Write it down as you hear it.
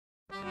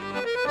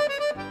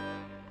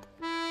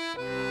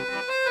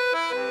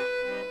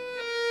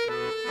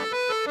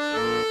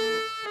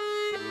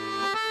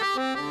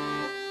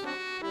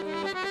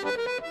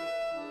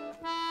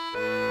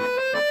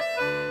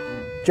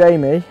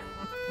Jamie.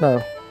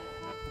 No.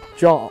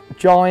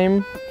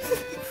 Jime.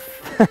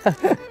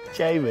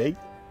 Jamie.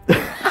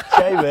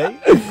 Jamie.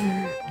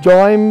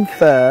 Jime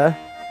fer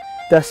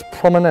des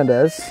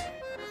promenades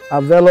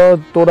a velo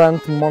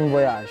durant mon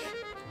voyage.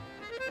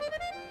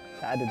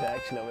 I did that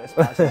actually a bit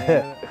spicy.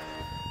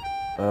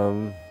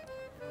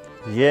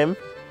 Jim.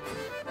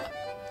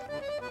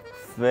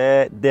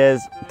 Fer des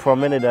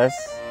promenades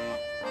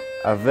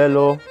a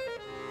velo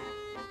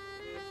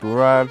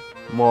durant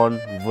mon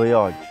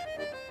voyage.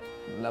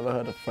 Never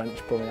heard a French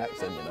Brummie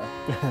accent, you know.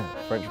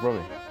 French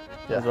Brummie. Yeah.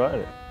 That's right,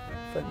 isn't it?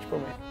 French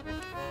Brummie.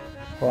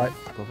 Right,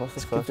 But what's the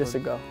let's give first this a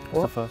one? go. What's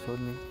What? the first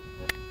one mean?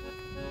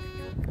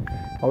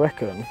 I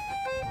reckon.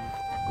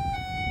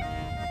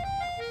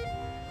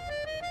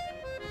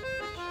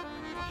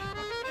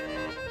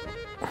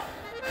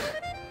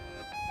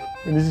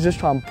 We need to just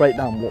try and break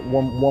down what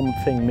one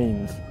thing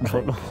means. I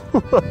don't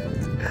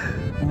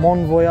know.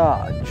 Mon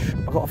voyage.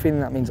 I've got a feeling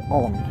that means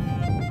on.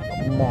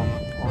 Mon,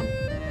 on.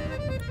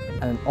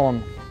 And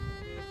on.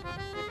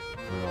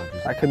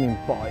 That could mean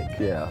bike.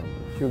 Yeah.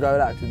 Should we go with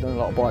that? 'Cause we've done a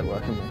lot of bike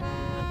work, haven't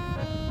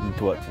we? We need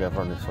to work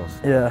together on this one.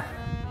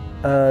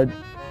 Yeah.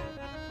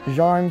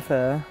 Jime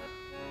fer.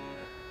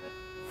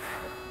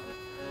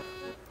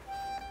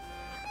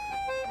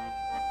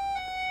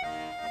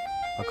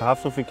 I can have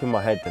something in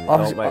my head then it I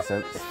don't was- make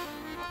sense.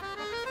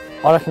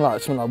 I reckon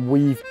like something like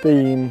we've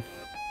been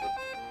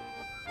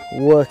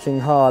working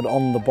hard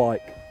on the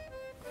bike.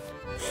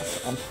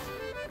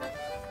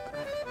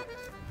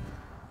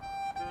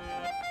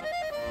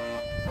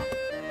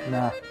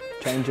 Nah,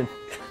 changing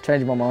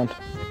my mind.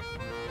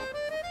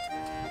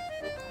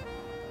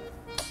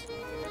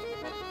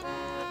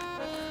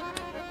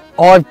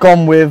 I've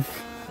gone with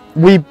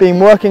we've been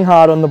working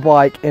hard on the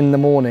bike in the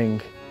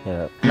morning.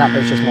 Yeah. And that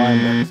bit's just my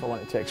own one, so I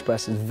wanted to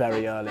express it's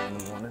very early in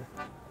the morning.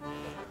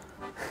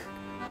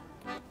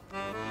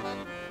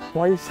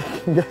 Why are you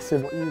second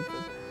guessing what you've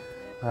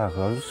done?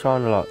 I'm just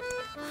trying to like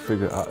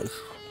figure it out. It's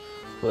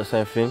the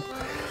same thing.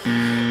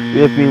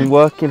 We have been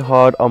working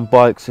hard on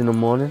bikes in the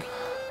morning.